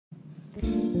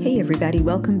Hey everybody,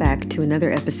 welcome back to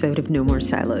another episode of No More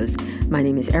Silos. My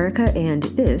name is Erika and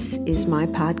this is my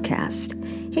podcast.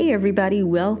 Hey everybody,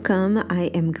 welcome. I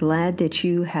am glad that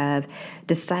you have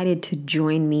decided to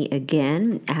join me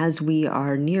again as we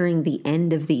are nearing the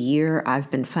end of the year. I've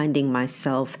been finding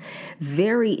myself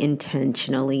very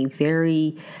intentionally,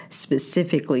 very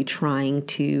specifically trying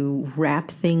to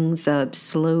wrap things up,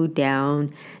 slow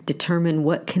down, determine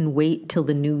what can wait till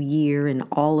the new year and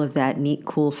all of that neat,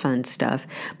 cool, fun stuff.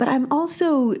 But I'm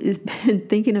also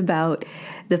thinking about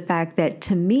the fact that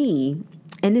to me,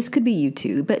 and this could be you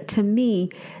too, but to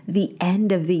me, the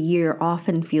end of the year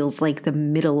often feels like the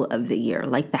middle of the year,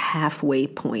 like the halfway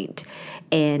point.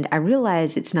 And I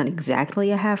realize it's not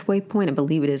exactly a halfway point. I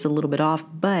believe it is a little bit off,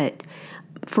 but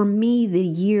for me,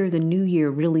 the new year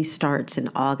really starts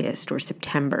in August or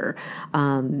September.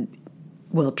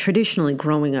 Traditionally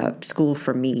growing up, school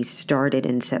for me started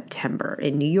in September.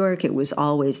 In New York, it was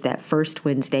always that first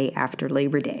Wednesday after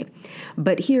Labor Day.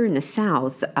 But here in the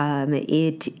South,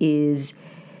 it is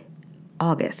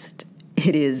August.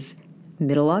 It is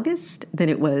middle August, then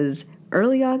it was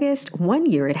early August. One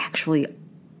year it actually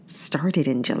started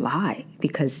in July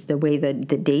because the way the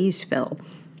days fell,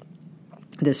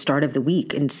 the start of the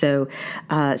week. And so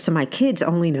my kids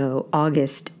only know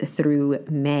August through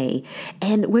May.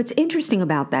 And what's interesting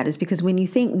about that is because when you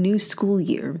think new school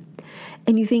year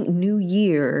and you think new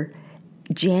year,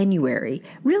 January,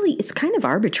 really it's kind of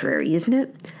arbitrary, isn't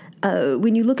it?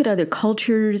 When you look at other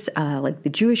cultures, like the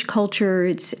Jewish culture,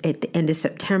 it's at the end of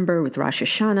September with Rosh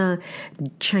Hashanah.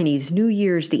 Chinese New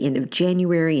Year's, the end of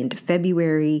January into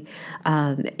February.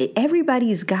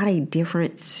 Everybody's got a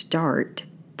different start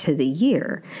to the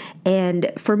year.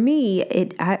 And for me,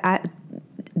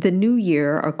 the new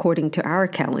year, according to our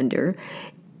calendar,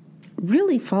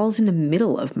 really falls in the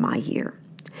middle of my year.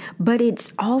 But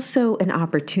it's also an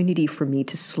opportunity for me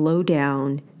to slow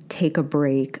down, take a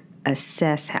break,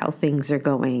 assess how things are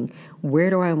going. Where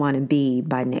do I want to be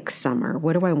by next summer?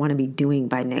 What do I want to be doing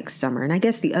by next summer? And I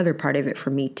guess the other part of it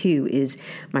for me too is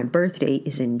my birthday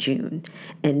is in June.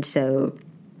 And so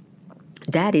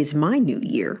that is my new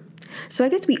year. So I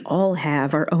guess we all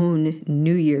have our own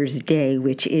New Year's Day,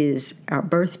 which is our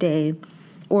birthday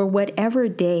or whatever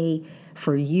day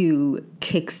for you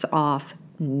kicks off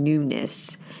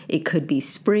newness. It could be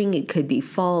spring, it could be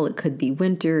fall, it could be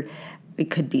winter. It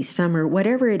could be summer,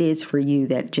 whatever it is for you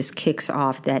that just kicks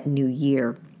off that new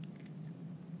year.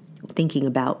 Thinking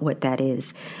about what that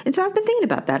is. And so I've been thinking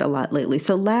about that a lot lately.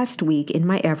 So last week, in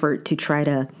my effort to try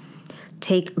to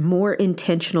take more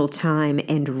intentional time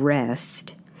and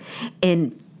rest,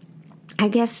 and I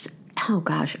guess,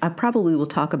 I probably will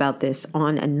talk about this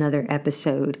on another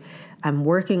episode. I'm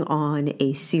working on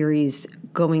a series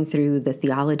going through the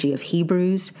theology of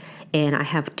Hebrews, and I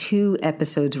have 2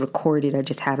 episodes recorded. I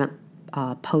just haven't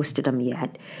posted them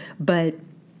yet. But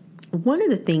one of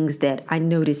the things that I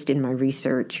noticed in my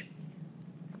research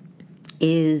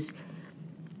is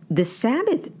the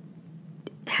Sabbath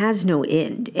has no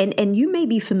end. And you may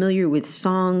be familiar with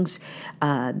songs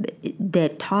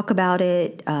that talk about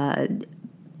it,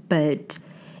 but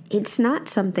it's not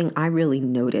something I really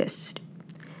noticed.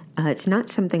 It's not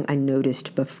something I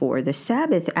noticed before. The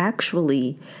Sabbath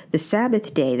day, the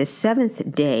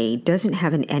 7th day, doesn't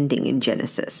have an ending in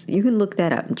Genesis. You can look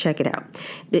that up and check it out.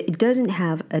 It doesn't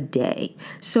have a day.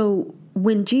 So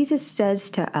when Jesus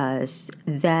says to us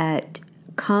that,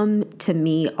 "Come to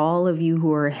me, all of you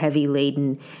who are heavy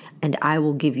laden, and I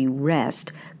will give you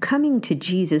rest," coming to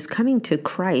Jesus, coming to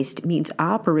Christ means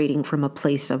operating from a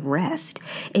place of rest.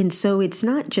 And so it's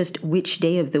not just which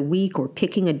day of the week or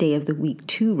picking a day of the week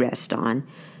to rest on,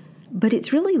 but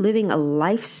it's really living a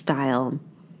lifestyle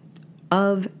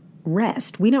of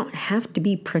rest. We don't have to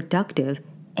be productive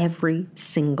every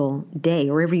single day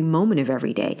or every moment of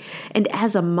every day. And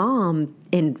as a mom,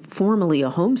 and formerly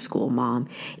a homeschool mom,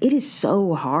 it is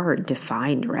so hard to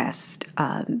find rest.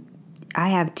 I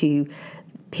have to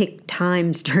pick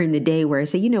times during the day where I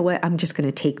say, you know what, I'm just going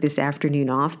to take this afternoon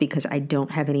off because I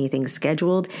don't have anything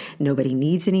scheduled. Nobody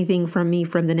needs anything from me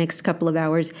from the next couple of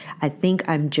hours. I think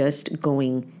I'm just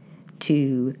going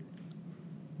to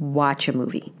watch a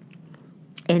movie.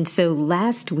 And so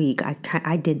last week,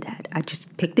 I did that. I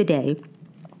just picked a day.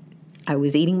 I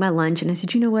was eating my lunch and I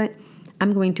said, you know what?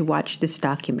 I'm going to watch this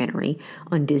documentary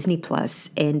on Disney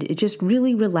Plus and just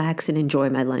really relax and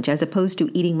enjoy my lunch, as opposed to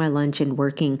eating my lunch and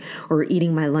working, or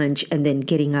eating my lunch and then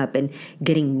getting up and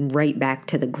getting right back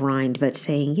to the grind, but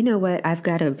saying, you know what, I've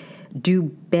got to do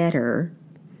better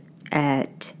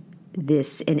at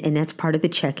this, and that's part of the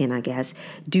check-in, I guess,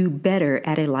 do better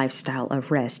at a lifestyle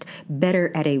of rest,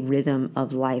 better at a rhythm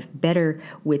of life, better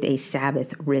with a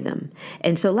Sabbath rhythm.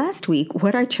 And so last week,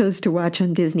 what I chose to watch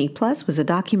on Disney Plus was a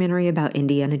documentary about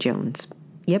Indiana Jones.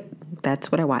 Yep,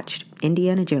 that's what I watched,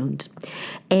 Indiana Jones.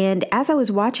 And as I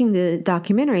was watching the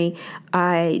documentary,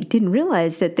 I didn't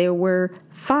realize that there were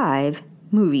 5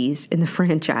 movies in the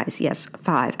franchise. Yes,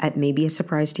 5. It may be a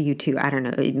surprise to you too. I don't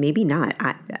know. Maybe not.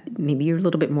 Maybe you're a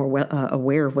little bit more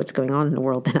aware of what's going on in the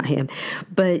world than I am.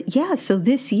 But yeah, so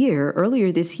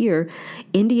earlier this year,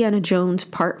 Indiana Jones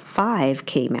Part 5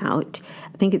 came out.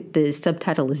 I think the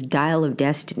subtitle is Dial of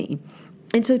Destiny.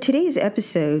 And so today's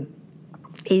episode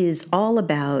is all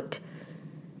about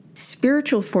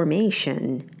spiritual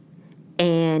formation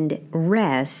and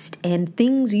rest and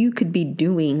things you could be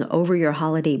doing over your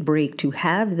holiday break to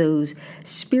have those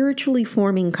spiritually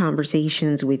forming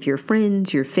conversations with your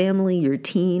friends, your family, your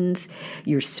teens,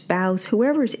 your spouse,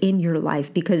 whoever's in your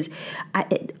life. Because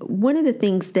one of the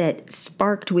things that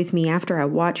sparked with me after I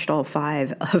watched all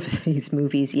 5 of these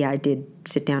movies, I did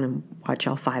sit down and watch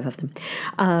all 5 of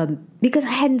them, because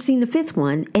I hadn't seen the 5th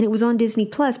one, and it was on Disney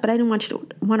Plus, but I didn't want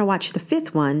to watch the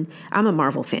 5th one. I'm a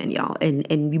Marvel fan, y'all,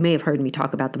 and you may have heard me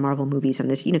talk about the Marvel movies on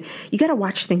this. You got to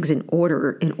watch things in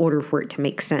order for it to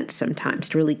make sense sometimes,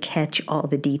 to really catch all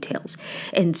the details.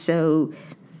 And so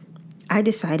I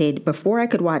decided before I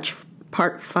could watch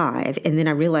Part 5, and then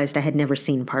I realized I had never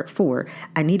seen Part 4,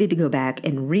 I needed to go back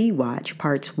and rewatch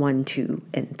Parts 1, 2,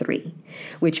 and 3,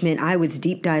 which meant I was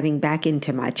deep diving back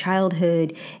into my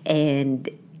childhood, and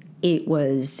it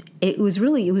was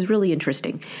really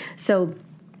interesting. So,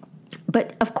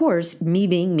 but of course, me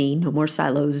being me, no more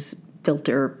silos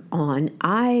filter on,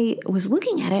 I was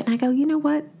looking at it and I go, you know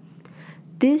what?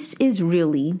 This is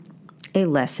really a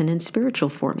lesson in spiritual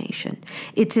formation.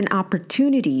 It's an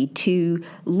opportunity to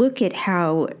look at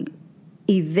how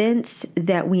events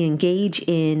that we engage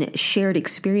in, shared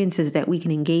experiences that we can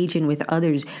engage in with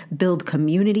others, build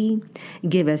community,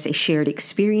 give us a shared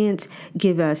experience,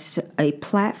 give us a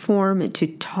platform to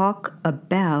talk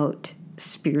about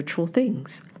spiritual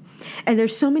things. And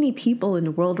there's so many people in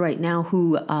the world right now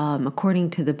who,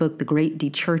 according to the book, The Great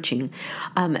Dechurching,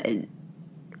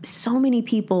 so many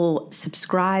people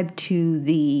subscribe to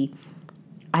the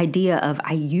idea of,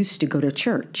 I used to go to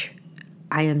church,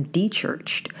 I am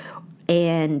dechurched.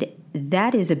 And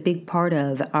that is a big part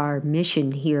of our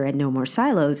mission here at No More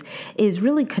Silos, is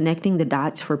really connecting the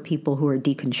dots for people who are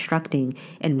deconstructing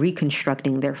and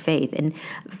reconstructing their faith. And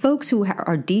folks who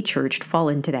are dechurched fall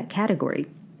into that category.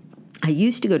 I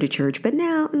used to go to church, but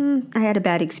now I had a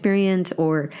bad experience,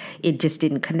 or it just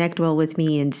didn't connect well with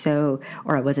me, and so,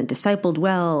 or I wasn't discipled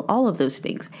well, all of those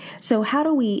things. So how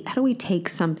do we take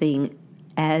something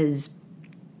as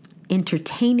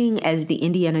entertaining as the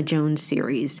Indiana Jones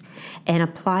series and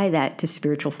apply that to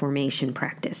spiritual formation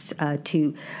practice,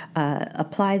 to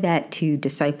apply that to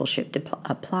discipleship, to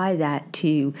apply that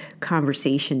to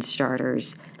conversation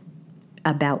starters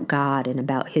about God and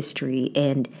about history,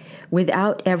 and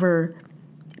without ever,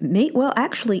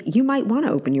 actually, you might want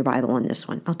to open your Bible on this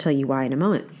one. I'll tell you why in a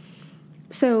moment.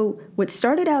 So what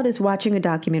started out as watching a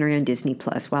documentary on Disney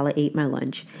Plus while I ate my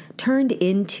lunch turned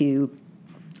into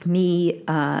me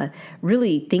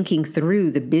really thinking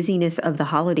through the busyness of the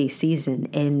holiday season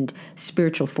and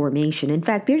spiritual formation. In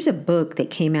fact, there's a book that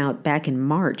came out back in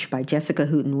March by Jessica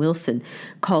Hooten Wilson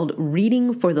called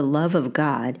Reading for the Love of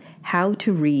God, How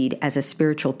to Read as a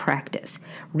Spiritual Practice.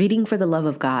 Reading for the Love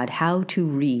of God, How to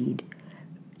Read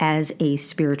as a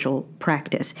Spiritual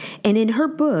Practice. And in her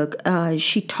book,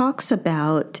 she talks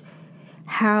about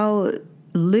how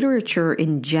literature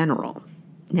in general,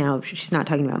 now, she's not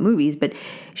talking about movies, but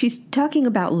she's talking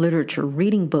about literature,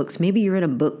 reading books. Maybe you're in a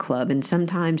book club, and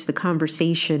sometimes the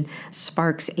conversation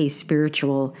sparks a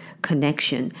spiritual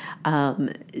connection.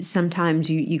 Sometimes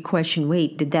you question,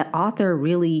 wait, did that author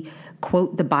really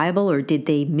quote the Bible, or did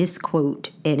they misquote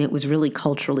and it was really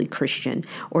culturally Christian?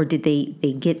 Or did they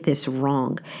get this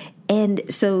wrong? And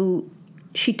so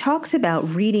she talks about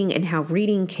reading and how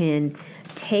reading can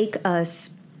take us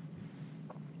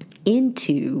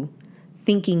into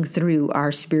thinking through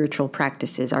our spiritual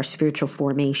practices, our spiritual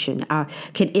formation,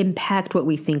 can impact what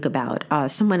we think about.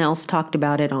 Someone else talked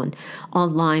about it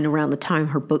online around the time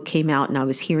her book came out, and I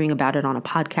was hearing about it on a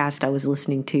podcast I was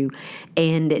listening to,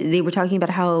 and they were talking about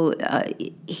how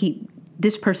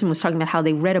this person was talking about how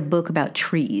they read a book about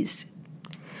trees,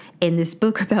 and this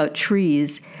book about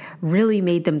trees really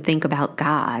made them think about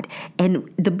God.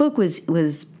 And the book was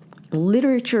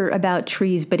literature about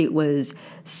trees, but it was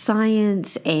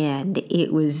science, and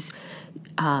it was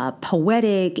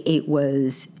poetic. It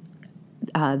was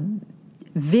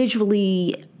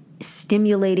visually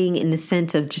stimulating in the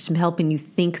sense of just helping you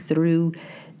think through,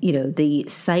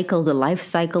 the life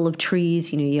cycle of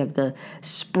trees. You have the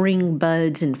spring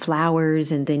buds and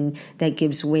flowers, and then that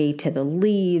gives way to the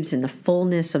leaves and the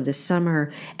fullness of the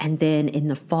summer. And then in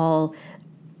the fall,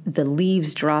 the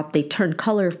leaves drop, they turn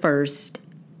color first,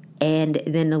 and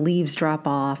then the leaves drop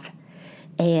off.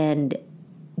 And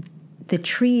the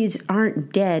trees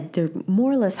aren't dead, they're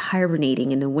more or less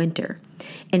hibernating in the winter.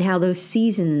 And how those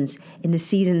seasons and the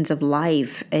seasons of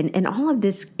life and all of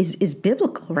this is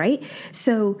biblical, right?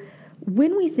 So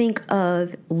when we think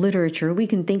of literature, we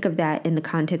can think of that in the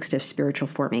context of spiritual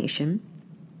formation.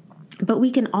 But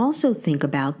we can also think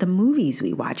about the movies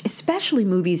we watch, especially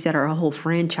movies that are a whole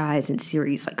franchise and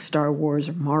series like Star Wars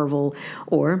or Marvel,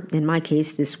 or in my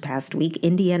case this past week,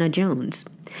 Indiana Jones.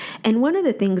 And one of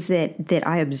the things that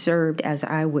I observed as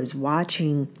I was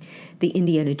watching the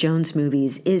Indiana Jones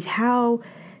movies is how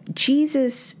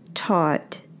Jesus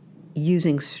taught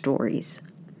using stories.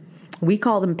 We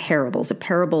call them parables. A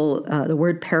parable, the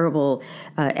word parable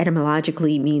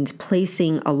etymologically means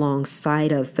placing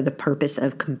alongside of for the purpose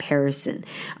of comparison.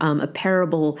 A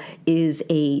parable is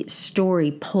a story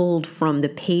pulled from the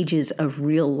pages of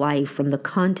real life, from the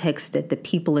context that the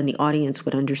people in the audience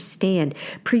would understand.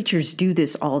 Preachers do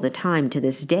this all the time to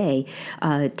this day,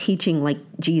 teaching like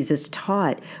Jesus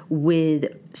taught with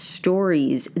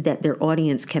stories that their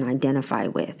audience can identify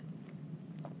with.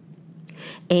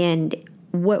 And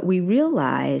what we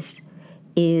realize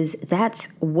is that's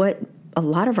what a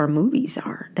lot of our movies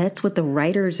are. That's what the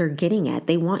writers are getting at.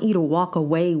 They want you to walk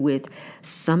away with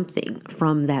something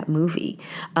from that movie.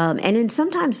 And then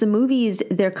sometimes the movies,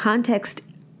 their context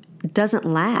doesn't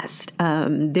last.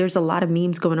 There's a lot of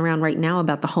memes going around right now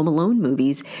about the Home Alone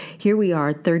movies. Here we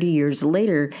are 30 years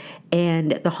later,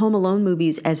 and the Home Alone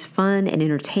movies, as fun and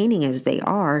entertaining as they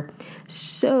are,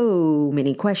 so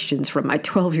many questions from my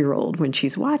 12-year-old when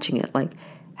she's watching it. Like,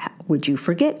 would you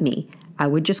forget me? I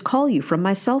would just call you from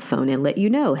my cell phone and let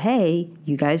you know, hey,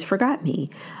 you guys forgot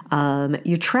me.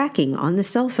 You're tracking on the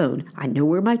cell phone. I know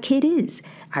where my kid is.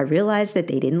 I realized that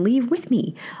they didn't leave with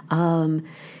me.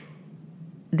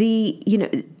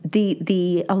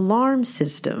 The alarm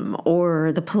system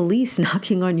or the police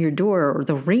knocking on your door or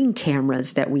the Ring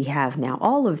cameras that we have now,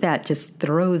 all of that just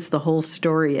throws the whole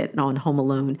story on Home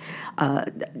Alone,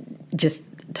 just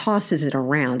tosses it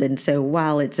around. And so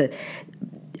while it's a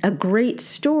great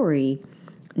story,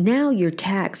 now you're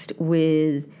taxed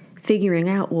with figuring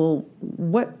out, well,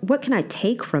 what can I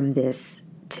take from this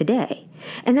today?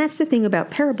 And that's the thing about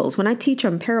parables. When I teach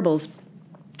on parables,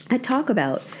 I talk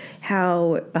about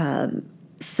how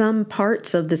some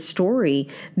parts of the story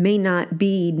may not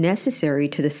be necessary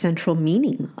to the central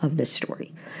meaning of the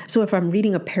story. So if I'm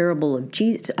reading a parable of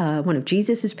Jesus, one of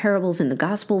Jesus's parables in the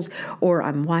Gospels, or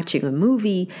I'm watching a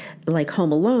movie like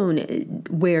Home Alone,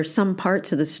 where some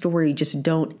parts of the story just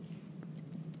don't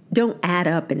add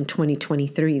up in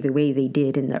 2023 the way they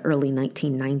did in the early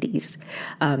 1990s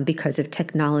because of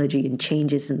technology and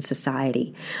changes in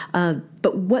society.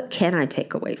 But what can I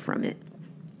take away from it?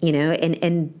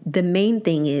 And the main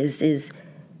thing is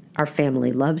our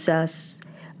family loves us.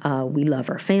 We love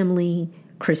our family.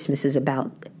 Christmas is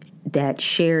about that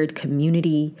shared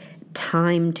community,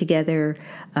 time together,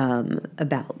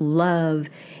 about love.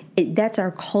 That's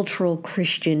our cultural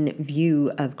Christian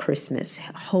view of Christmas,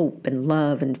 hope and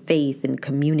love and faith and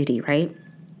community, right?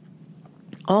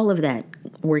 All of that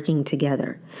working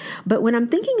together. But when I'm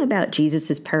thinking about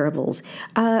Jesus's parables,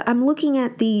 I'm looking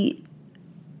at the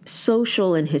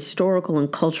social and historical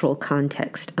and cultural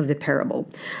context of the parable.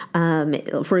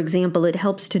 For example, it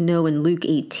helps to know in Luke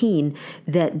 18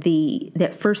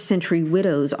 that first century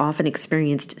widows often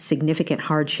experienced significant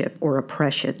hardship or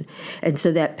oppression. And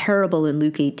so that parable in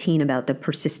Luke 18 about the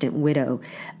persistent widow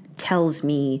tells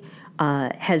me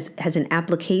has an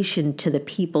application to the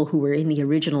people who were in the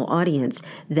original audience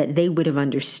that they would have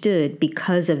understood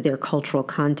because of their cultural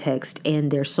context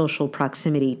and their social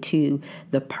proximity to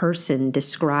the person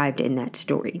described in that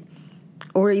story.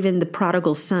 Or even the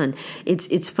prodigal son.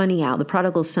 It's funny how the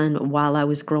prodigal son, while I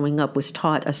was growing up, was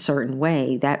taught a certain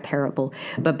way, that parable.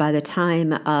 But by the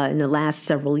time in the last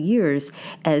several years,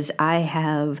 as I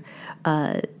have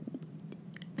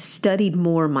studied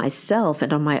more myself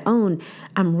and on my own,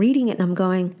 I'm reading it and I'm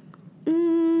going,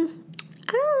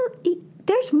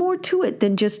 there's more to it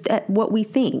than just at what we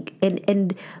think,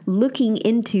 and looking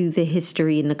into the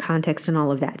history and the context and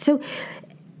all of that. So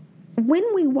when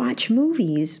we watch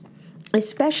movies,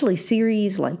 especially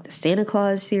series like the Santa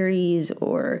Claus series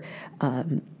or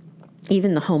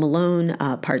even the Home Alone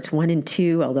parts 1 and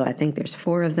 2, although I think there's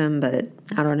 4 of them, but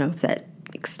I don't know if that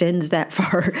extends that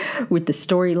far with the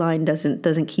storyline,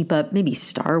 doesn't keep up. Maybe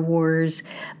Star Wars,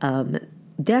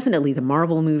 definitely the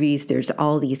Marvel movies. There's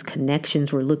all these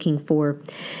connections we're looking for.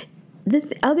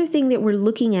 The other thing that we're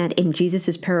looking at in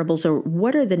Jesus's parables are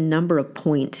what are the number of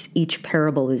points each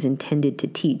parable is intended to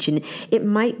teach. And it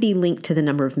might be linked to the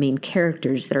number of main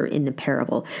characters that are in the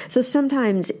parable. So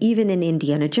sometimes, even in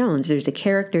Indiana Jones, there's a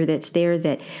character that's there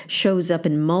that shows up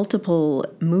in multiple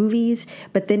movies,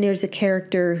 but then there's a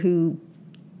character who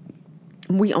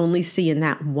we only see in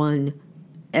that one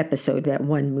episode, that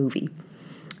one movie.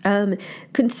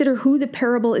 Consider who the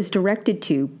parable is directed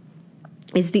to.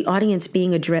 Is the audience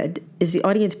being addressed?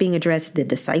 The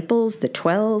disciples, the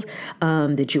 12,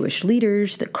 the Jewish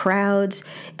leaders, the crowds?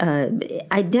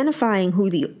 Identifying who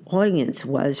the audience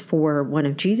was for one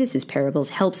of Jesus's parables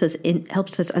helps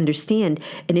us understand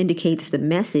and indicates the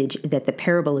message that the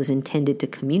parable is intended to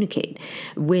communicate.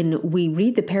 When we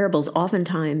read the parables,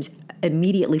 oftentimes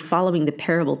immediately following the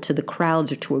parable to the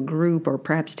crowds or to a group or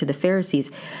perhaps to the Pharisees,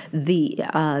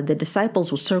 the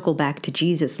disciples will circle back to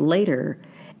Jesus later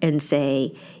and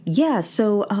say,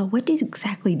 so what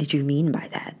exactly did you mean by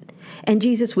that? And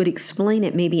Jesus would explain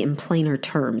it maybe in plainer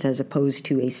terms as opposed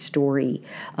to a story,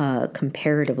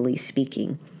 comparatively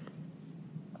speaking.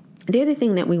 The other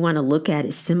thing that we want to look at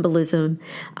is symbolism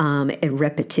and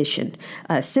repetition.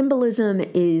 Symbolism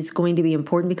is going to be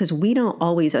important because we don't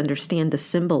always understand the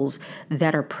symbols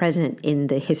that are present in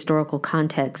the historical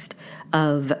context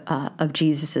of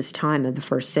Jesus's time of the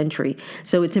first century.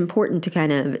 So it's important to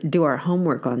kind of do our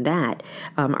homework on that.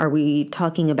 Are we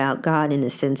talking about God in the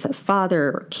sense of father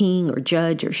or king or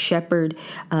judge or shepherd?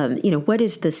 What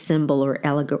is the symbol or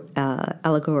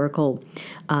allegorical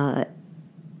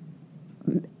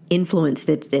influence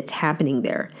that's happening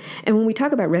there? And when we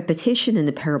talk about repetition in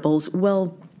the parables,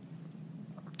 well,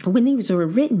 when these were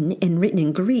written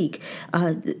in Greek,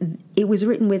 it was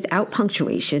written without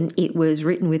punctuation. It was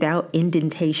written without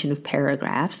indentation of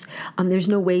paragraphs.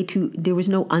 There was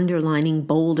no underlining,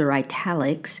 bold, or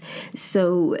italics.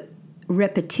 So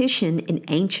repetition in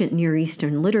ancient Near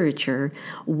Eastern literature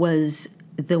was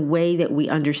the way that we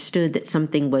understood that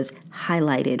something was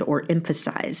highlighted or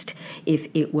emphasized if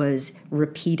it was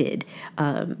repeated.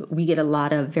 We get a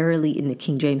lot of verily in the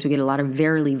King James, we get a lot of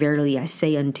verily, verily, I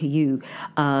say unto you.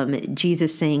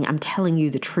 Jesus saying, I'm telling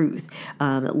you the truth.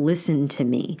 Listen to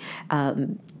me.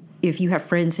 If you have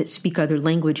friends that speak other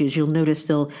languages, you'll notice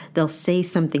they'll say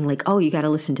something like, oh, you got to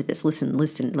listen to this. Listen.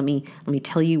 Let me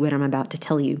tell you what I'm about to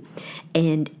tell you.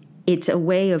 And it's a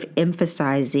way of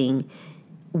emphasizing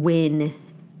when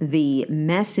the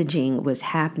messaging was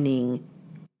happening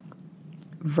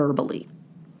verbally.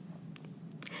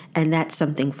 And that's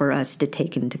something for us to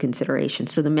take into consideration.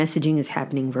 So the messaging is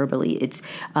happening verbally. It's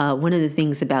one of the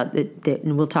things about that,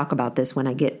 and we'll talk about this when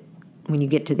you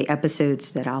get to the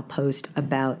episodes that I'll post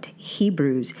about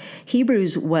Hebrews.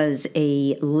 Hebrews was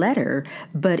a letter,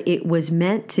 but it was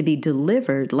meant to be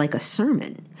delivered like a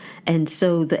sermon. And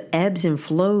so the ebbs and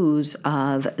flows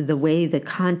of the way the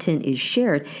content is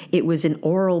shared, it was an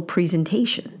oral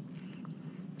presentation.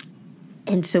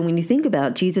 And so when you think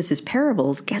about Jesus's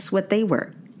parables, guess what they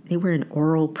were? They were an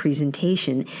oral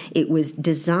presentation. It was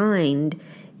designed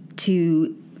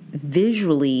to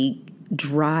visually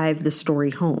drive the story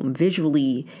home,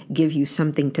 visually give you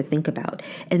something to think about.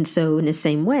 And so in the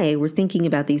same way, we're thinking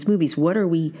about these movies. What are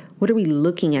we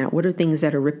looking at? What are things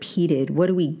that are repeated? What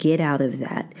do we get out of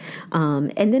that?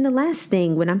 And then the last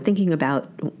thing, when I'm thinking about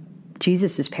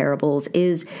Jesus's parables,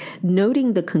 is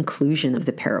noting the conclusion of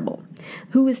the parable.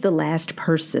 Who is the last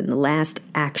person, the last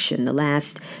action, the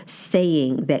last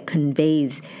saying that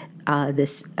conveys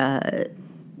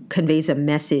conveys a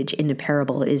message in the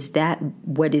parable? Is that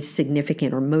what is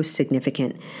significant or most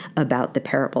significant about the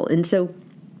parable? And so,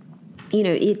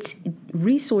 it's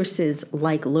resources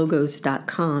like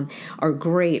logos.com are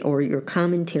great, or your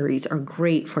commentaries are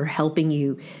great for helping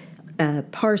you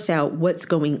parse out what's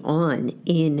going on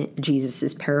in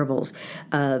Jesus's parables.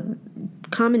 A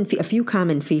few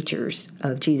common features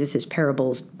of Jesus's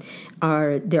parables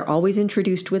are they're always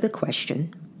introduced with a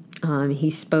question. He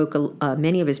spoke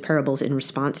many of his parables in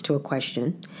response to a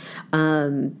question.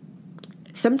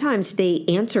 Sometimes they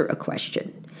answer a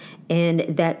question, and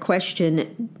that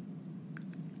question,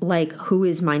 like, who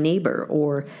is my neighbor?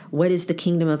 Or what is the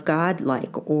kingdom of God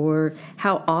like? Or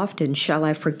how often shall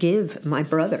I forgive my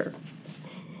brother?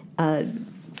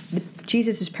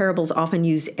 Jesus' parables often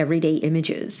use everyday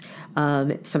images.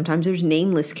 Sometimes there's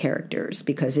nameless characters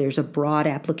because there's a broad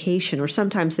application, or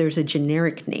sometimes there's a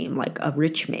generic name like a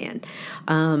rich man.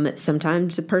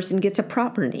 Sometimes a person gets a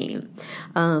proper name.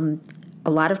 A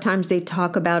lot of times they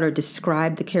talk about or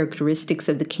describe the characteristics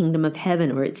of the kingdom of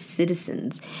heaven or its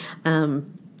citizens.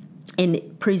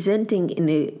 And presenting in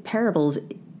the parables,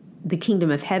 the kingdom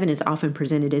of heaven is often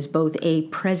presented as both a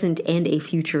present and a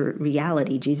future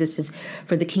reality. Jesus says,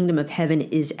 for the kingdom of heaven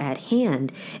is at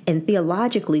hand. And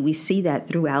theologically, we see that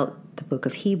throughout the book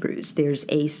of Hebrews. There's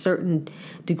a certain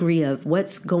degree of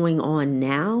what's going on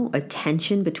now, a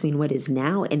tension between what is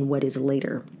now and what is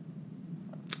later.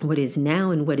 What is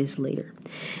now and what is later.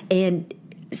 And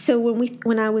so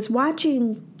when I was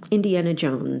watching Indiana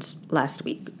Jones last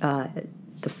week,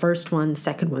 the first one, the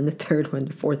second one, the third one,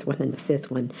 the fourth one, and the fifth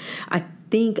one, I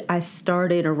think I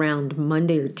started around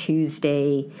Monday or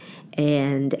Tuesday.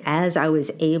 And as I was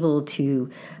able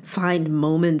to find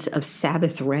moments of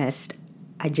Sabbath rest,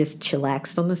 I just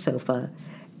chillaxed on the sofa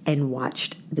and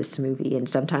watched this movie. And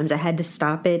sometimes I had to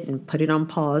stop it and put it on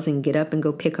pause and get up and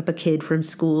go pick up a kid from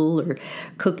school or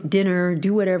cook dinner,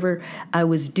 do whatever I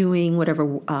was doing, whatever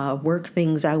work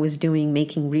things I was doing,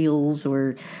 making reels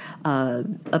or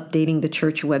updating the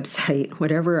church website,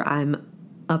 whatever I'm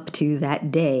up to that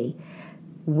day.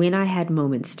 When I had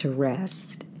moments to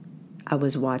rest, I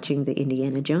was watching the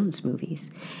Indiana Jones movies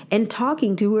and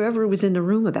talking to whoever was in the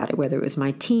room about it, whether it was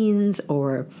my teens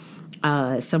or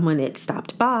someone that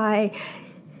stopped by.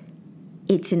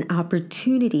 It's an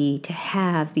opportunity to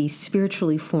have these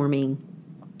spiritually forming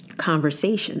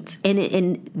conversations. And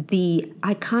the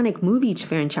iconic movie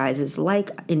franchises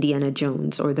like Indiana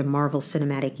Jones or the Marvel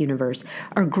Cinematic Universe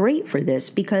are great for this,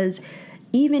 because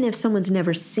even if someone's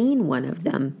never seen one of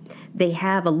them, they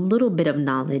have a little bit of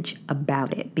knowledge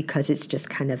about it because it's just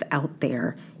kind of out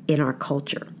there in our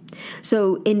culture.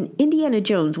 So in Indiana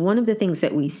Jones, one of the things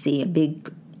that we see, a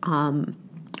big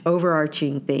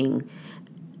overarching thing,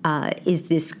 is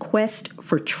this quest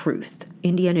for truth.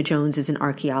 Indiana Jones is an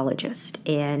archaeologist,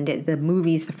 and the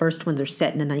movies, the first ones, are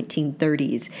set in the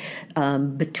 1930s,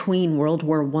 between World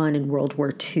War I and World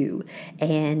War II.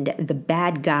 And the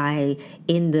bad guy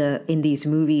in these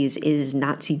movies is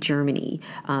Nazi Germany.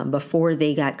 Before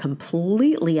they got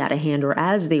completely out of hand, or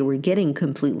as they were getting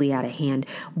completely out of hand,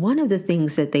 one of the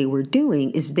things that they were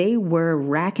doing is they were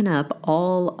racking up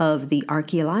all of the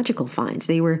archaeological finds.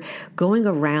 They were going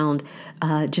around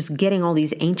just getting all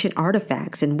these ancient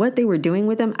artifacts, and what they were doing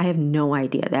with them, I have no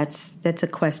idea. That's a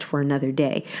quest for another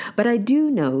day. But I do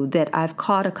know that I've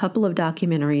caught a couple of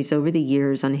documentaries over the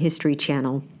years on History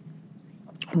Channel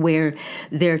where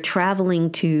they're traveling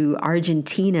to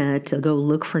Argentina to go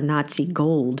look for Nazi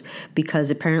gold, because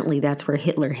apparently that's where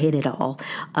Hitler hid it all,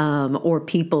 or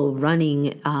people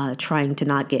running, trying to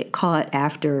not get caught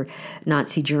after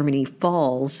Nazi Germany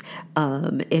falls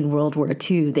in World War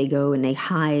II. They go and they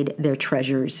hide their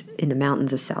treasures in the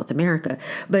mountains of South America.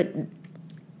 But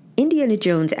Indiana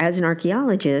Jones, as an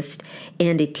archaeologist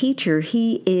and a teacher,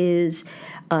 he is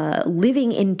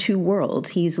living in two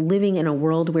worlds. He's living in a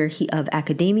world of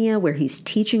academia, where he's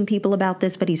teaching people about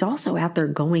this, but he's also out there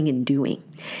going and doing.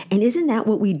 And isn't that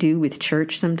what we do with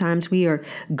church sometimes? We are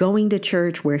going to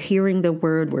church, we're hearing the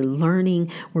word, we're learning,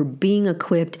 we're being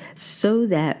equipped so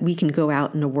that we can go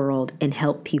out in the world and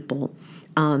help people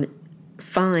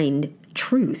find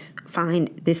truth, find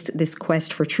this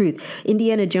quest for truth.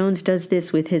 Indiana Jones does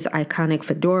this with his iconic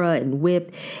fedora and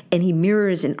whip, and he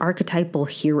mirrors an archetypal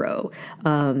hero.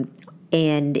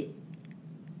 And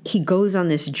he goes on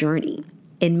this journey.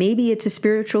 And maybe it's a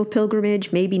spiritual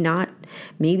pilgrimage, maybe not.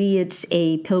 Maybe it's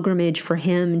a pilgrimage for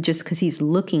him just because he's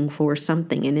looking for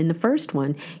something. And in the first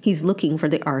one, he's looking for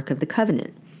the Ark of the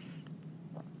Covenant.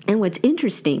 And what's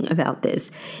interesting about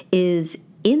this is,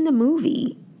 in the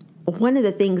movie, one of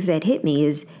the things that hit me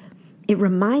is it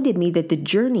reminded me that the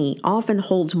journey often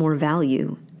holds more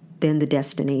value than the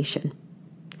destination.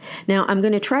 Now, I'm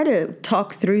going to try to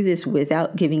talk through this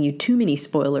without giving you too many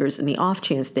spoilers, in the off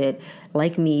chance that,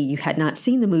 like me, you had not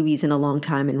seen the movies in a long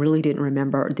time and really didn't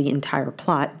remember the entire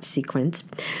plot sequence.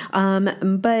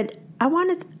 But I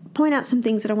want to point out some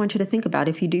things that I want you to think about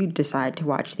if you do decide to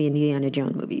watch the Indiana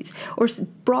Jones movies, or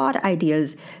broad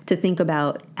ideas to think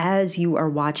about as you are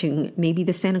watching maybe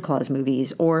the Santa Claus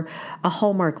movies or a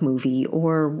Hallmark movie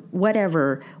or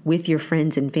whatever with your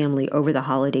friends and family over the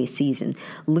holiday season,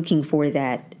 looking for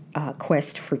that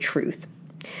quest for truth.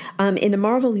 In the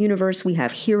Marvel universe, we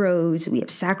have heroes, we have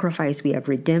sacrifice, we have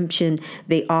redemption.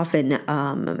 They often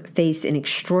face an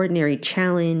extraordinary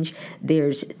challenge.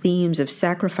 There's themes of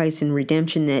sacrifice and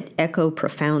redemption that echo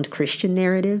profound Christian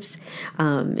narratives.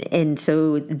 And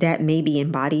so that may be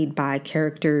embodied by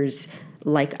characters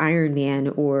like Iron Man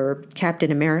or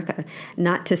Captain America.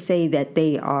 Not to say that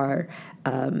they are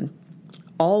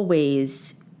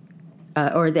always,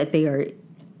 or that they are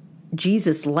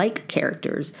Jesus-like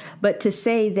characters, but to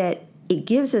say that it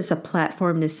gives us a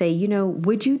platform to say,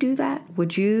 would you do that?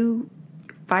 Would you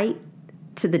fight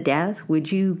to the death?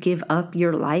 Would you give up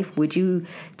your life? Would you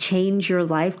change your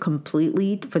life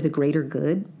completely for the greater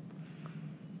good?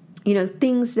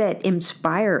 Things that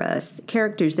inspire us,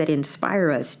 characters that inspire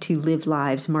us to live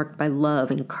lives marked by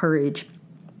love and courage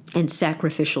and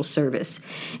sacrificial service.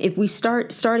 If we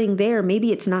starting there,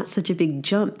 maybe it's not such a big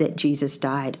jump that Jesus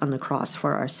died on the cross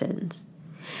for our sins.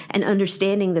 And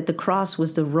understanding that the cross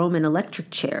was the Roman electric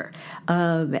chair,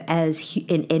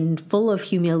 and full of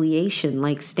humiliation,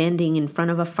 like standing in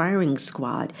front of a firing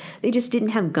squad. They just didn't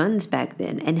have guns back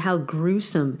then, and how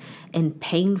gruesome and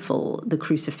painful the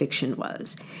crucifixion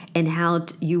was, and how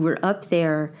you were up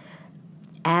there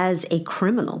as a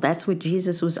criminal. That's what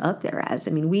Jesus was up there as.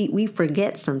 I mean, we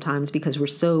forget sometimes because we're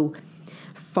so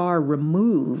far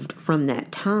removed from that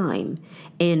time,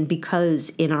 and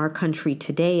because in our country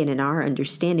today and in our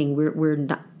understanding, we're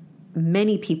not.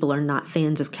 Many people are not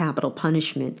fans of capital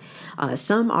punishment.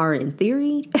 Some are in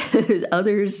theory,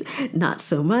 others not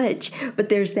so much. But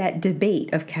there's that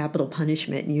debate of capital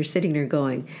punishment, and you're sitting there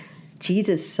going,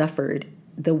 Jesus suffered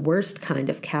the worst kind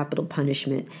of capital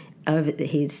punishment of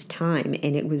his time,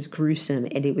 and it was gruesome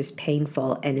and it was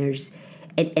painful,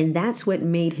 and that's what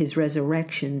made his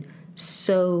resurrection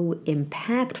so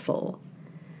impactful,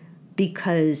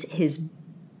 because his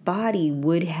body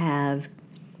would have,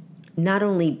 not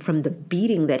only from the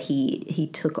beating that he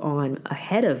took on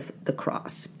ahead of the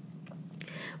cross,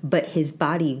 but his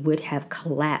body would have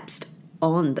collapsed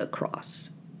on the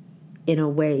cross in a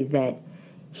way that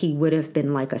he would have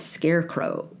been like a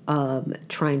scarecrow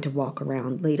trying to walk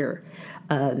around later.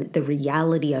 The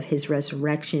reality of his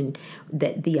resurrection,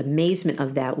 that the amazement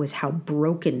of that was how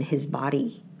broken his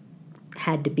body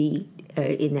had to be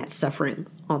in that suffering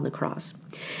on the cross.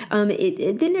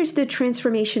 Then there's the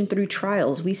transformation through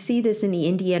trials. We see this in the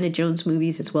Indiana Jones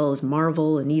movies as well as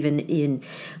Marvel, and even in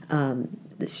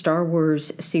the Star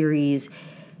Wars series.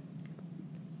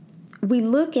 We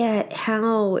look at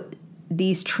how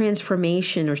these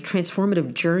transformation or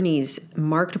transformative journeys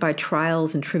marked by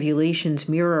trials and tribulations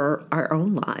mirror our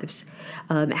own lives,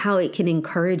 how it can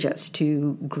encourage us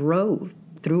to grow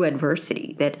through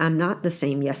adversity, that I'm not the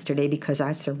same yesterday because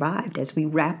I survived. As we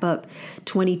wrap up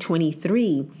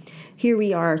 2023, here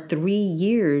we are 3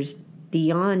 years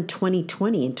beyond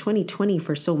 2020, and 2020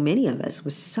 for so many of us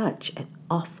was such an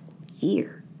awful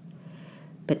year.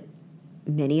 But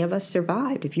many of us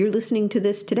survived. If you're listening to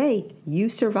this today, you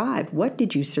survived. What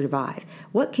did you survive?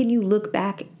 What can you look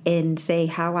back and say,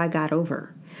 how I got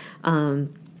over?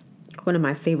 One of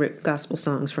my favorite gospel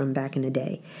songs from back in the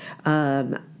day.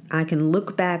 I can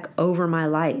look back over my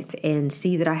life and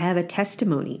see that I have a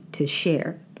testimony to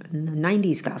share. In the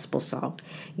 90s gospel song.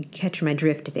 You catch my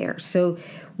drift there. So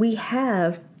we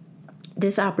have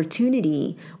this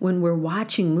opportunity when we're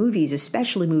watching movies,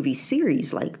 especially movie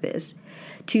series like this,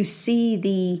 to see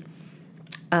the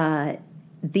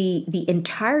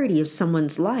entirety of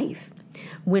someone's life.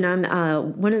 When I'm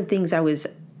one of the things I was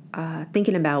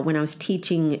thinking about when I was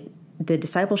teaching the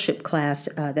discipleship class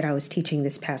that I was teaching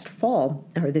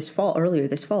earlier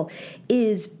this fall,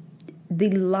 is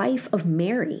the life of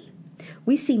Mary.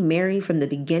 We see Mary from the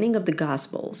beginning of the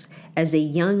Gospels as a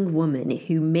young woman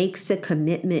who makes a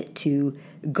commitment to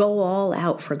go all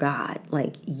out for God.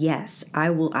 Like, yes,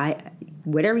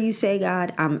 whatever you say,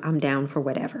 God, I'm down for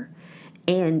whatever.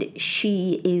 And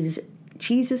she is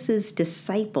Jesus's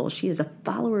disciple. She is a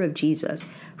follower of Jesus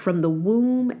from the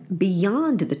womb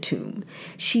beyond the tomb.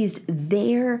 She's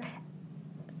there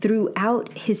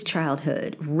throughout his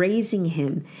childhood, raising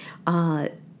him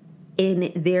in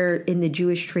the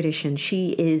Jewish tradition.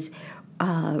 She is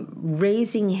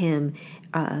raising him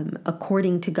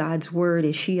according to God's word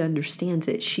as she understands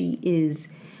it. She is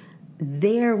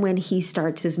there when he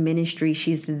starts his ministry.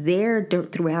 She's there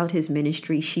throughout his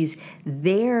ministry. She's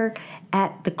there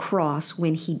at the cross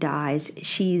when he dies.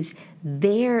 She's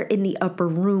there in the upper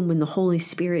room when the Holy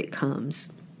Spirit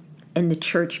comes and the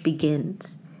church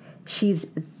begins. She's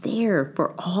there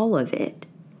for all of it.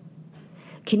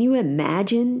 Can you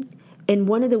imagine? And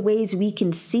one of the ways we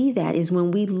can see that is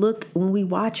when we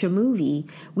watch a movie,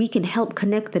 we can help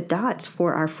connect the dots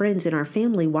for our friends and our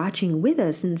family watching with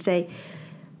us and say,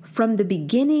 from the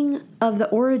beginning of the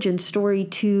origin story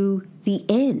to the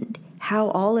end, how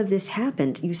all of this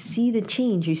happened. You see the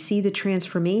change, you see the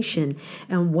transformation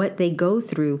and what they go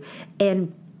through.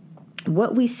 And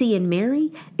what we see in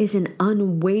Mary is an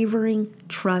unwavering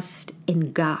trust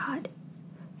in God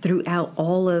throughout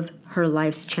all of her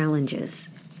life's challenges.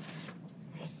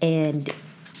 And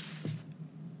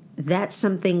that's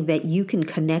something that you can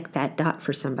connect that dot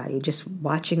for somebody just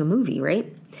watching a movie,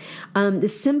 right? The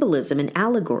symbolism and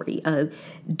allegory of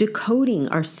decoding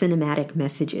our cinematic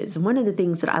messages. One of the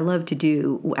things that I love to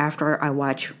do after I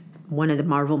watch one of the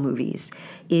Marvel movies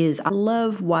is I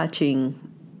love watching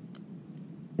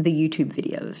the YouTube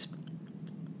videos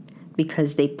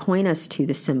because they point us to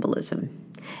the symbolism.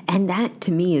 And that,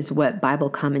 to me, is what Bible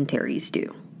commentaries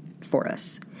do for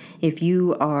us. If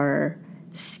you are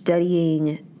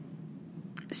studying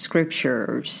Scripture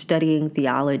or studying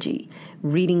theology,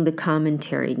 reading the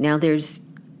commentary. Now, there's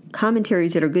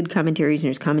commentaries that are good commentaries, and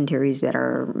there's commentaries that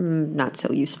are not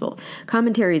so useful.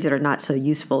 Commentaries that are not so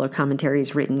useful are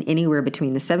commentaries written anywhere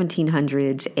between the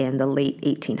 1700s and the late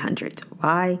 1800s.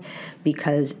 Why?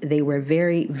 Because they were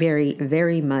very, very,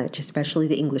 very much, especially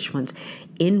the English ones,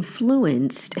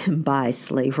 influenced by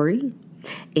slavery,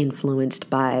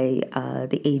 influenced by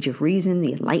the Age of Reason,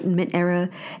 the Enlightenment era,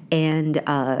 and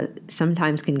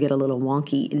sometimes can get a little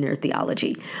wonky in their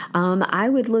theology. I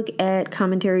would look at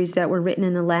commentaries that were written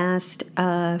in the last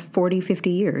 40,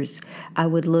 50 years. I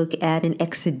would look at an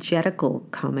exegetical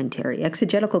commentary.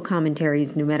 Exegetical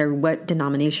commentaries, no matter what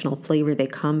denominational flavor they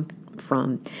come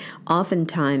from,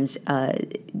 oftentimes,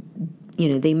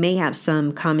 they may have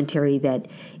some commentary that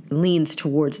leans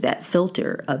towards that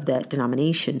filter of that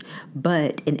denomination,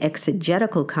 but an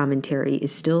exegetical commentary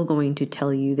is still going to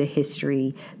tell you the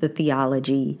history, the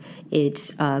theology.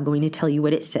 It's going to tell you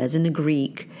what it says in the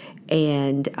Greek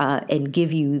and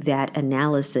give you that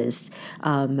analysis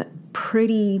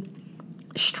pretty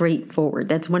straightforward.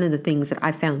 That's one of the things that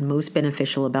I found most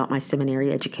beneficial about my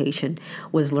seminary education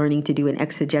was learning to do an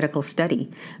exegetical study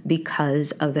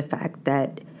because of the fact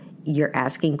that you're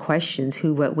asking questions,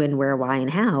 who, what, when, where, why, and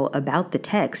how about the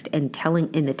text, and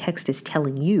the text is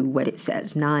telling you what it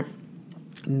says, not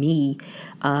me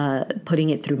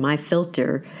putting it through my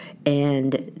filter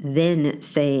and then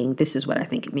saying, this is what I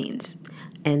think it means.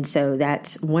 And so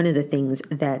that's one of the things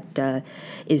that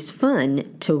is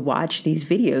fun to watch these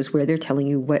videos where they're telling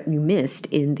you what you missed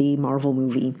in the Marvel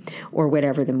movie or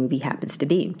whatever the movie happens to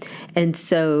be. And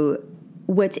so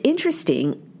what's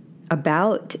interesting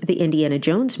about the Indiana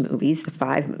Jones movies, the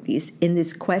 5 movies, in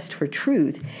this quest for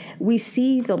truth, we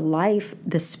see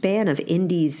the span of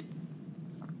Indy's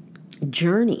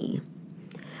journey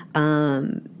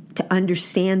to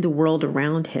understand the world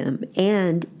around him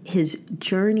and his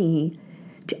journey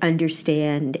to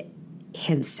understand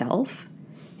himself,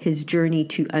 his journey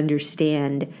to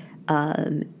understand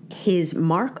the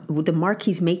mark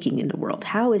he's making in the world.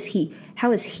 How is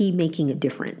he making a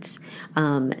difference?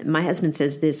 My husband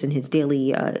says this in his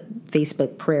daily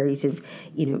Facebook prayer. He says,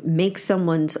 make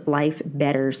someone's life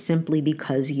better simply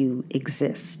because you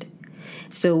exist.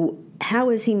 So how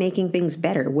is he making things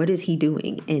better? What is he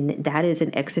doing? And that is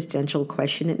an existential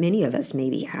question that many of us may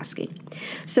be asking.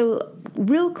 So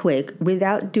real quick,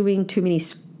 without doing too many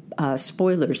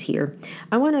spoilers here,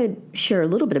 I want to share a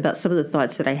little bit about some of the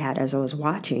thoughts that I had as I was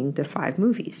watching the 5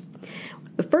 movies.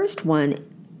 The first one,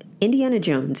 Indiana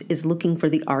Jones is looking for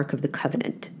the Ark of the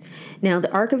Covenant. Now,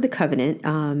 the Ark of the Covenant,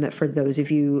 for those of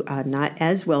you not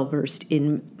as well versed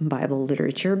in Bible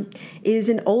literature, is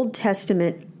an Old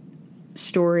Testament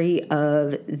story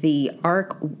of the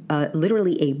Ark,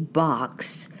 literally a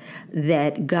box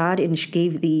that God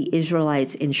gave the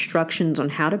Israelites instructions on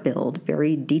how to build,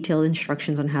 very detailed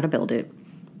instructions on how to build it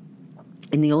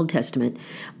in the Old Testament,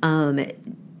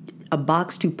 a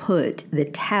box to put the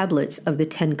tablets of the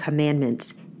 10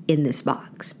 Commandments in this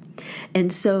box.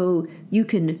 And so you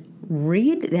can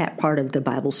read that part of the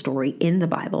Bible story in the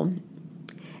Bible.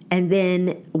 And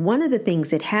then one of the things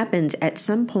that happens at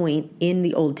some point in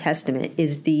the Old Testament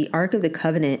is the Ark of the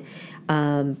Covenant,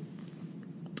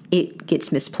 it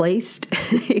gets misplaced,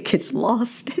 it gets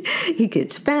lost, it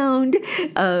gets found,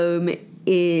 it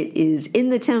is in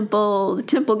the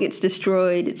temple gets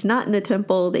destroyed, it's not in the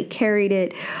temple, they carried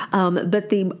it, but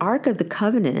the Ark of the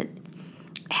Covenant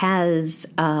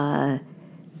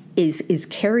is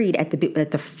carried at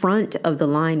the front of the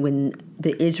line when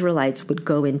the Israelites would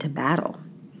go into battle.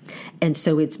 And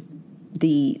so it's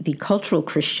the cultural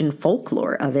Christian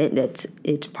folklore of it,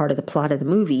 it's part of the plot of the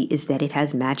movie, is that it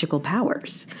has magical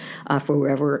powers for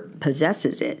whoever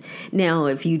possesses it. Now,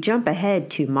 if you jump ahead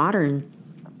to modern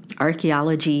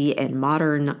archaeology and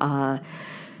modern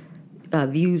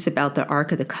views about the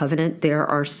Ark of the Covenant, there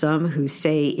are some who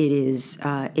say it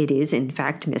is in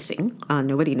fact missing.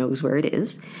 Nobody knows where it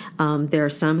is. There are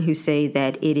some who say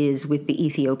that it is with the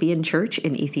Ethiopian church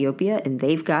in Ethiopia, and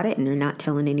they've got it, and they're not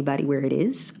telling anybody where it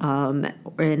is,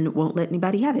 and won't let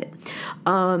anybody have it.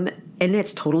 And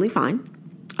that's totally fine.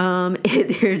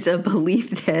 There's a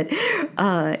belief that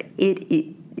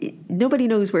nobody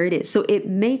knows where it is. So it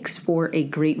makes for a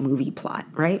great movie plot,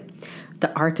 right?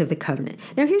 The Ark of the Covenant.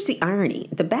 Now, here's the irony.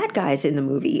 The bad guys in the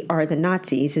movie are the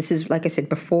Nazis. This is, like I said,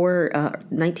 before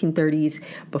 1930s,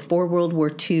 before World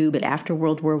War II, but after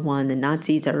World War I, the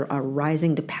Nazis are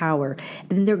rising to power.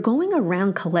 And they're going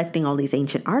around collecting all these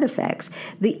ancient artifacts.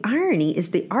 The irony is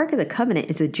the Ark of the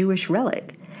Covenant is a Jewish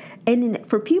relic. And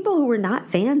for people who are not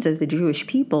fans of the Jewish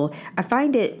people, I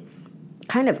find it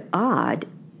kind of odd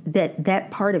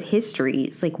that part of history,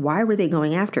 it's like, why were they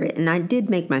going after it? And I did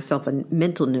make myself a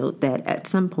mental note that at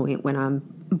some point when I'm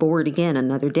bored again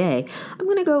another day, I'm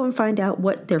going to go and find out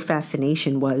what their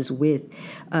fascination was with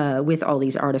all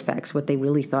these artifacts, what they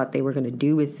really thought they were going to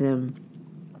do with them.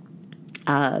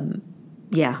 I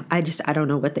don't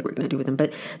know what they were going to do with them.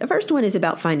 But the first one is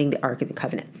about finding the Ark of the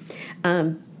Covenant.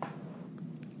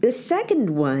 The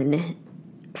second one,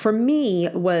 for me,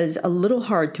 was a little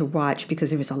hard to watch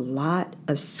because there was a lot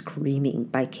of screaming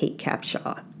by Kate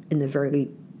Capshaw in the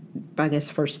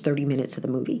first 30 minutes of the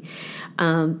movie.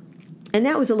 And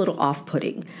that was a little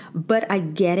off-putting. But I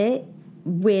get it.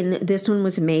 When this one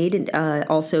was made,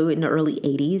 also in the early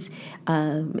 80s,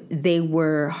 they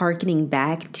were hearkening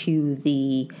back to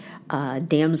the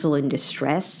damsel in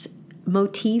distress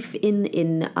motif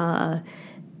in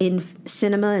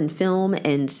cinema and film,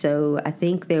 and so I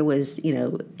think there was,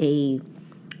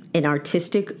 an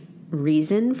artistic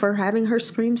reason for having her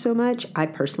scream so much. I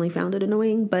personally found it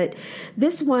annoying, but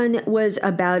this one was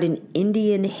about an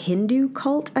Indian Hindu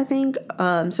cult, I think,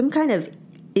 some kind of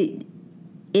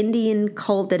Indian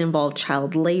cult that involved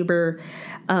child labor.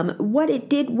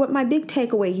 What my big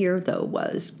takeaway here, though,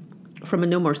 was from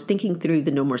thinking through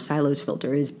the No More Silos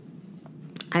filter is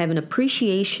I have an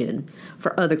appreciation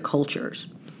for other cultures.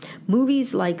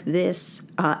 Movies like this,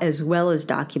 as well as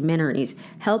documentaries,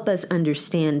 help us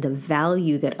understand the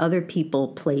value that other people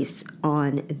place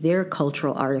on their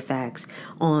cultural artifacts,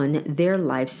 on their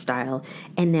lifestyle,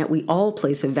 and that we all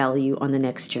place a value on the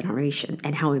next generation,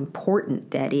 and how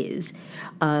important that is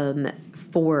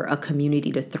for a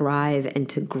community to thrive and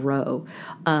to grow.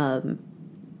 I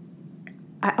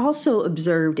also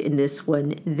observed in this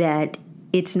one that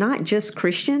it's not just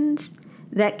Christians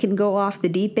that can go off the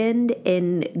deep end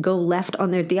and go left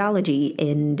on their theology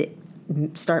and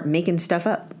start making stuff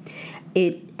up.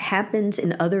 It happens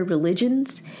in other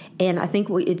religions, and I think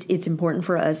it's important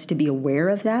for us to be aware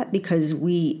of that because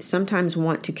we sometimes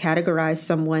want to categorize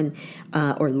someone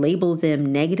or label them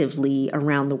negatively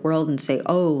around the world and say,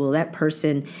 oh, well, that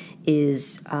person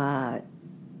is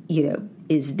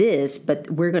this, but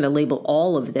we're going to label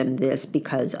all of them this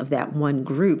because of that one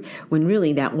group, when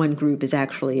really that one group is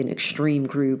actually an extreme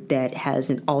group that has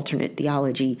an alternate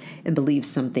theology and believes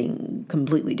something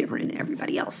completely different than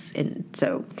everybody else. And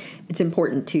so it's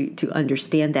important to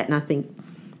understand that. And I think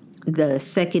the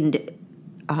second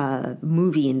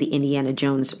movie in the Indiana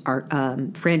Jones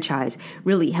franchise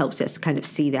really helps us kind of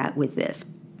see that with this.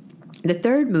 The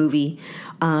third movie,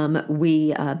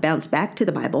 we bounce back to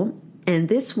the Bible. And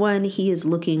this one, he is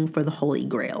looking for the Holy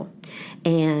Grail.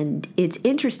 And it's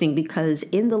interesting because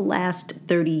in the last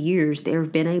 30 years, there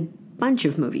have been a bunch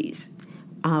of movies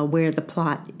where the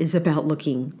plot is about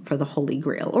looking for the Holy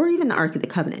Grail, or even the Ark of the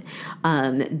Covenant.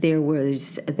 There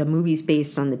was the movies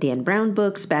based on the Dan Brown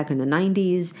books back in the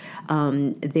 90s.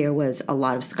 There was a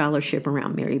lot of scholarship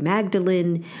around Mary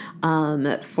Magdalene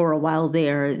for a while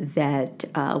there that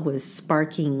was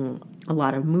sparking a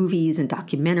lot of movies and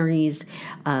documentaries.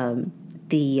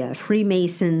 The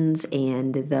Freemasons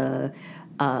and the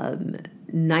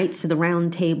Knights of the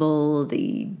Round Table,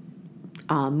 the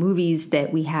movies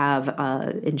that we have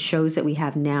and shows that we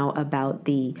have now about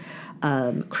the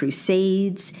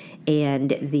Crusades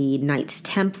and the Knights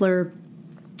Templar.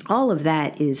 All of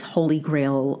that is Holy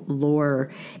Grail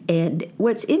lore. And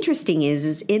what's interesting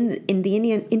is in the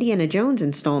Indiana Jones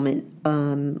installment,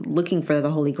 looking for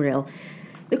the Holy Grail,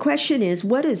 the question is,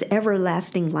 what does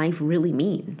everlasting life really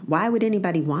mean? Why would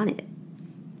anybody want it?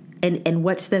 And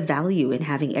what's the value in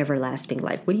having everlasting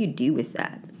life? What do you do with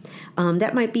that?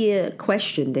 That might be a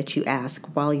question that you ask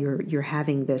while you're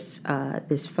having this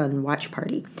fun watch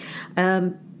party.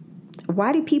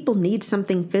 Why do people need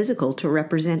something physical to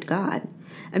represent God?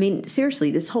 I mean,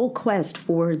 seriously, this whole quest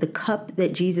for the cup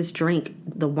that Jesus drank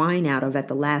the wine out of at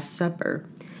the Last Supper,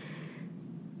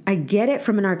 I get it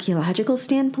from an archaeological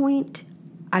standpoint.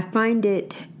 I find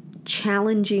it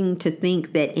challenging to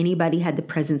think that anybody had the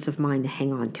presence of mind to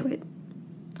hang on to it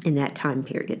in that time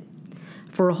period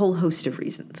for a whole host of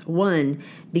reasons. One,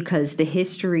 because the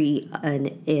history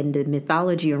and the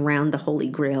mythology around the Holy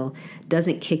Grail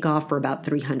doesn't kick off for about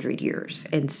 300 years.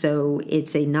 And so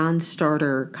it's a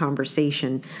non-starter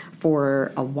conversation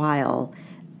for a while.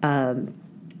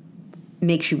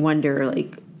 makes you wonder,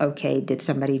 like, okay, did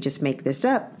somebody just make this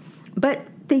up? But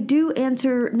they do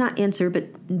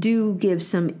do give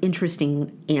some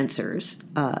interesting answers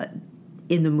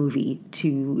in the movie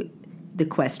to the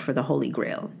quest for the Holy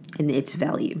Grail and its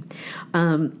value.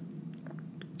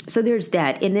 So there's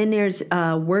that. And then there's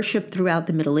worship throughout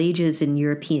the Middle Ages in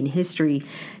European history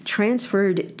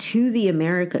transferred to the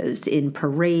Americas in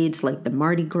parades like the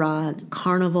Mardi Gras,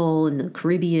 Carnival in the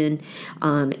Caribbean,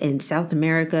 and South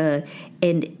America.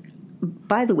 And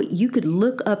by the way, you could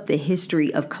look up the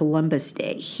history of Columbus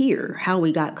Day here, how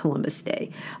we got Columbus Day.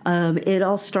 It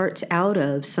all starts out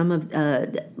of some of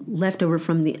leftover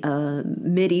from the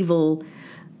medieval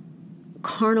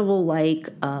carnival-like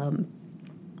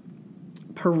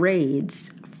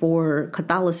parades for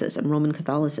Catholicism, Roman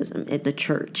Catholicism at the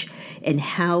church, and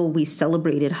how we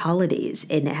celebrated holidays,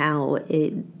 and how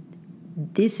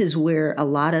this is where a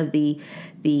lot of the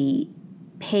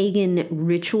pagan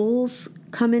rituals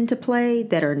come into play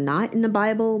that are not in the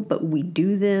Bible, but we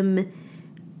do them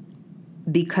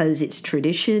because it's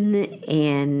tradition.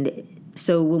 And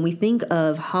so when we think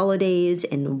of holidays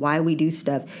and why we do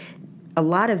stuff, a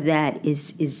lot of that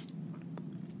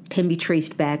can be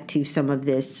traced back to some of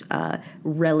this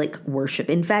relic worship.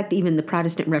 In fact, even the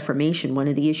Protestant Reformation, one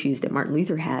of the issues that Martin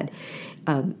Luther had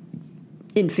in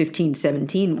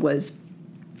 1517 was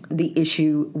the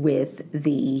issue with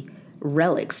the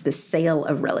relics, the sale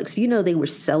of relics. You know, they were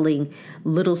selling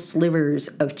little slivers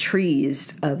of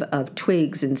trees, of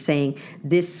twigs, and saying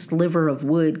this sliver of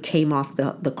wood came off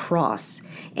the cross,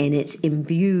 and it's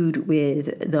imbued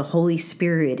with the Holy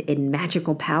Spirit and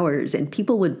magical powers. And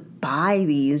people would buy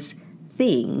these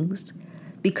things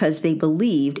because they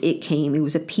believed it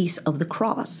was a piece of the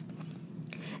cross.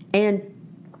 And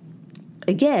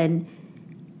again,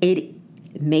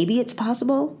 maybe it's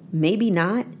possible, maybe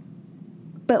not.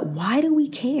 But why do we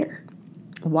care?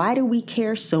 Why do we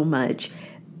care so much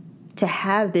to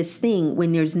have this thing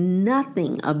when there's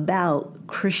nothing about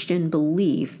Christian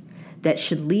belief that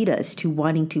should lead us to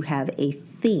wanting to have a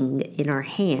thing in our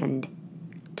hand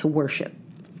to worship?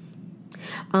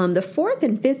 The fourth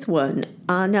and fifth one,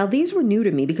 now these were new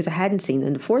to me because I hadn't seen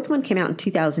them. The fourth one came out in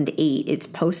 2008. It's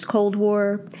post-Cold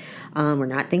War. We're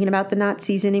not thinking about the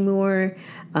Nazis anymore.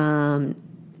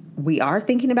 We are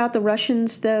thinking about the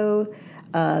Russians, though.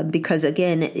 Because,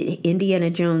 again, Indiana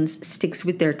Jones sticks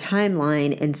with their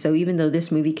timeline. And so even though this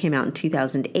movie came out in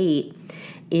 2008,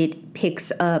 it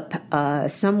picks up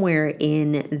somewhere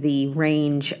in the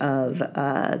range of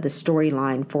the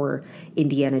storyline for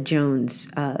Indiana Jones.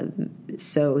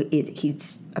 So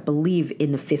he's, I believe,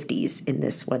 in the 50s in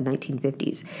this one,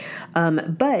 1950s.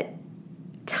 But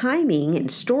timing and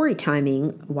story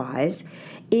timing wise,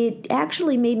 it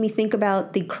actually made me think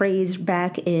about the craze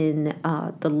back in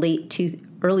the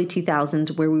early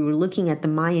 2000s, where we were looking at the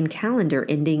Mayan calendar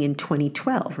ending in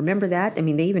 2012. Remember that? I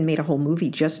mean, they even made a whole movie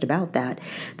just about that.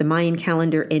 The Mayan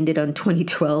calendar ended on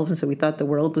 2012, and so we thought the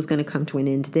world was going to come to an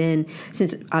end then,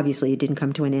 since obviously it didn't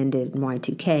come to an end in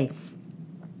Y2K.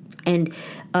 And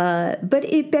but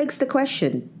it begs the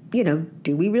question,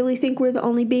 do we really think we're the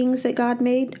only beings that God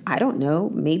made? I don't know.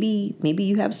 Maybe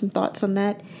you have some thoughts on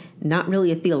that. Not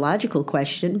really a theological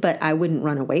question, but I wouldn't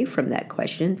run away from that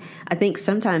question. I think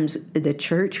sometimes the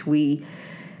church,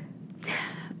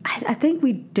 I think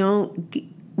we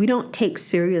don't take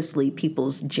seriously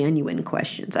people's genuine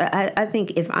questions. I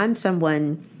think if I'm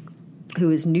someone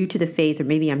who is new to the faith, or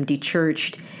maybe I'm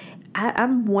dechurched,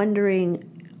 I'm wondering,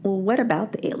 well, what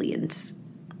about the aliens?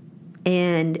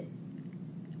 And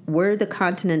were the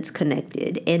continents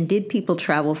connected? And did people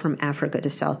travel from Africa to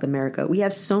South America? We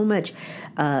have so much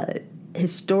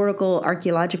historical,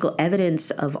 archaeological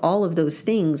evidence of all of those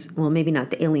things. Well, maybe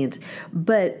not the aliens,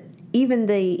 but even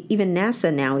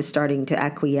NASA now is starting to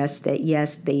acquiesce that,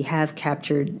 yes, they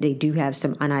do have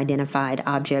some unidentified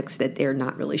objects that they're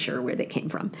not really sure where they came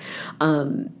from.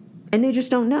 And they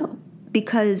just don't know,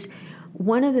 because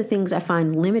one of the things I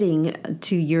find limiting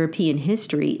to European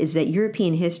history is that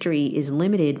European history is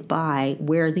limited by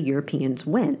where the Europeans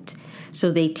went. So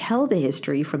they tell the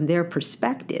history from their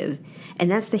perspective,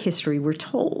 and that's the history we're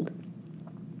told,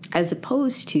 as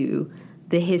opposed to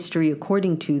the history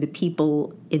according to the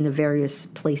people in the various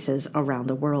places around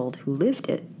the world who lived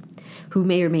it, who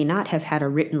may or may not have had a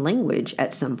written language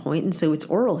at some point, and so it's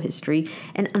oral history.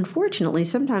 And unfortunately,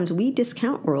 sometimes we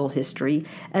discount oral history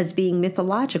as being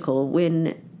mythological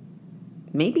when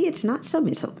maybe it's not so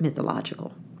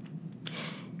mythological.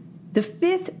 The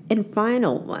fifth and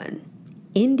final one,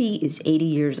 Indy is 80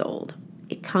 years old.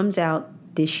 It comes out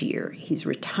this year. He's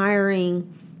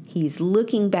retiring. He's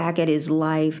looking back at his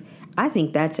life. I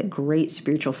think that's a great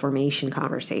spiritual formation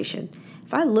conversation.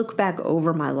 If I look back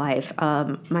over my life,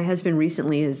 my husband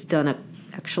recently has done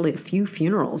actually a few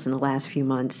funerals in the last few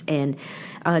months. And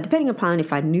depending upon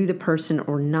if I knew the person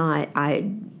or not,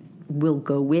 I will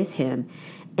go with him.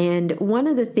 And one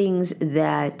of the things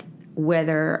that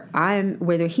whether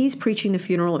he's preaching the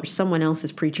funeral or someone else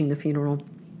is preaching the funeral,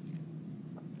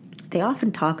 they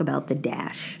often talk about the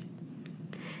dash.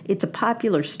 It's a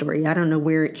popular story. I don't know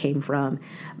where it came from,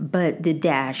 but the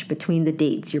dash between the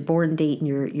dates, your born date and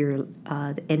your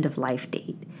end of life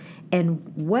date. And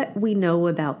what we know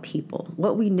about people,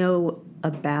 what we know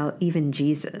about even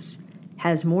Jesus,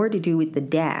 has more to do with the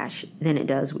dash than it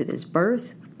does with his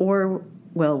birth or,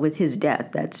 well, with his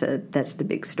death. That's the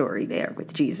big story there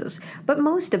with Jesus. But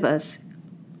most of us,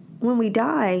 when we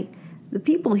die, the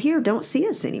people here don't see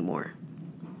us anymore.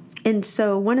 And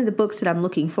so one of the books that I'm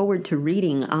looking forward to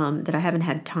reading that I haven't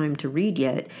had time to read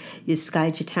yet is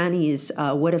Skye Jitani's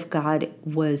What If God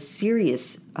Was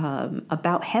Serious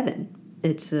About Heaven.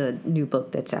 It's a new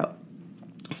book that's out.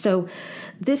 So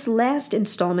this last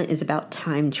installment is about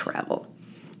time travel.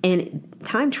 And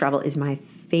time travel is my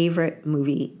favorite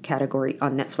movie category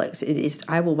on Netflix. It is.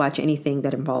 I will watch anything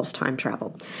that involves time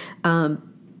travel.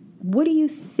 What do you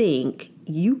think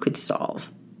you could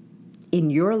solve in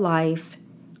your life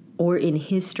or in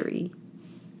history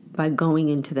by going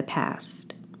into the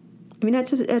past? I mean,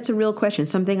 that's a real question.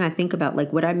 Something I think about,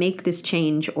 like, would I make this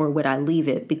change or would I leave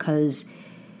it? Because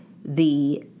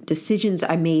the decisions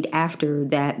I made after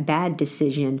that bad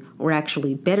decision were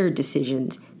actually better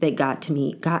decisions that got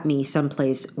me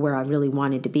someplace where I really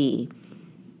wanted to be.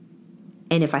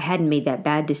 And if I hadn't made that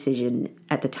bad decision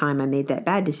at the time I made that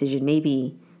bad decision,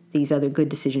 maybe these other good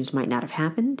decisions might not have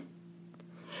happened.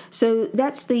 So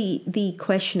that's the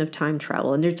question of time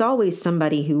travel. And there's always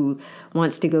somebody who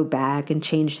wants to go back and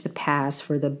change the past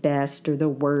for the best or the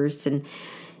worst.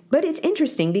 But it's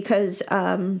interesting because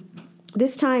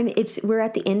this time we're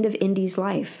at the end of Indy's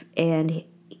life, and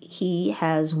he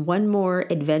has one more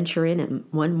adventure in him,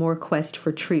 one more quest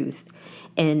for truth.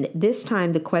 And this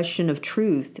time the question of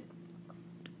truth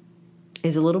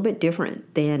is a little bit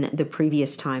different than the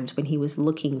previous times when he was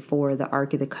looking for the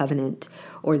Ark of the Covenant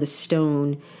or the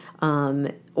stone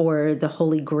or the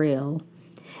Holy Grail.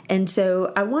 And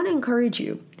so I want to encourage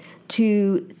you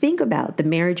to think about the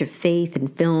marriage of faith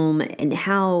and film and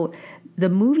how the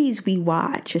movies we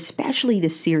watch, especially the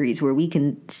series where we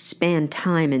can span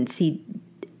time and see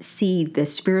the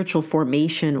spiritual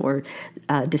formation or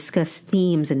discuss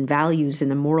themes and values and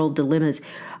the moral dilemmas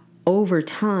over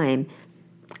time,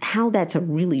 how that's a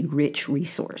really rich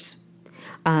resource.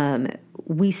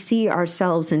 We see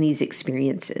ourselves in these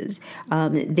experiences.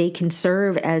 They can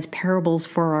serve as parables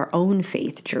for our own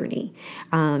faith journey.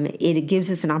 It gives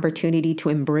us an opportunity to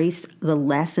embrace the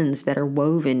lessons that are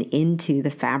woven into the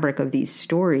fabric of these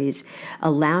stories,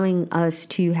 allowing us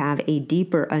to have a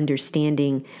deeper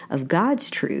understanding of God's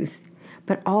truth,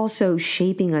 but also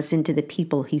shaping us into the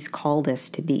people He's called us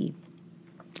to be.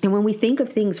 And when we think of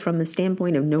things from the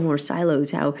standpoint of No More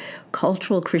Silos, how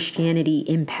cultural Christianity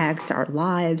impacts our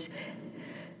lives,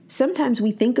 sometimes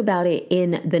we think about it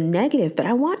in the negative, but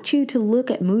I want you to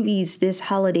look at movies this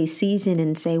holiday season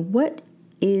and say, what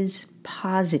is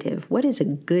positive? What is a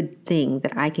good thing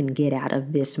that I can get out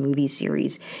of this movie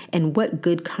series? And what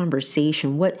good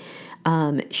conversation, what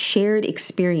shared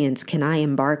experience can I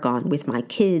embark on with my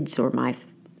kids or my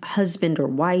husband or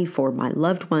wife or my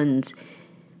loved ones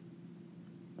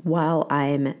while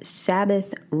I'm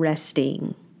Sabbath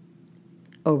resting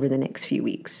over the next few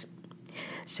weeks?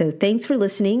 So thanks for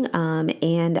listening,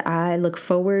 and I look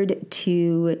forward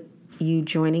to you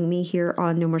joining me here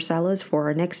on No More Silos for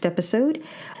our next episode.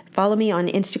 Follow me on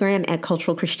Instagram at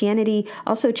Cultural Christianity.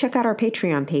 Also, check out our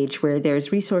Patreon page where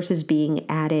there's resources being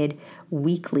added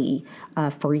weekly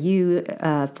for you,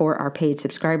 for our paid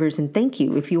subscribers. And thank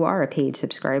you if you are a paid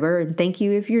subscriber. And thank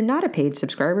you if you're not a paid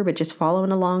subscriber, but just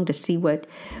following along to see what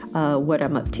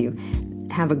I'm up to.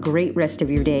 Have a great rest of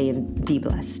your day and be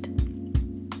blessed.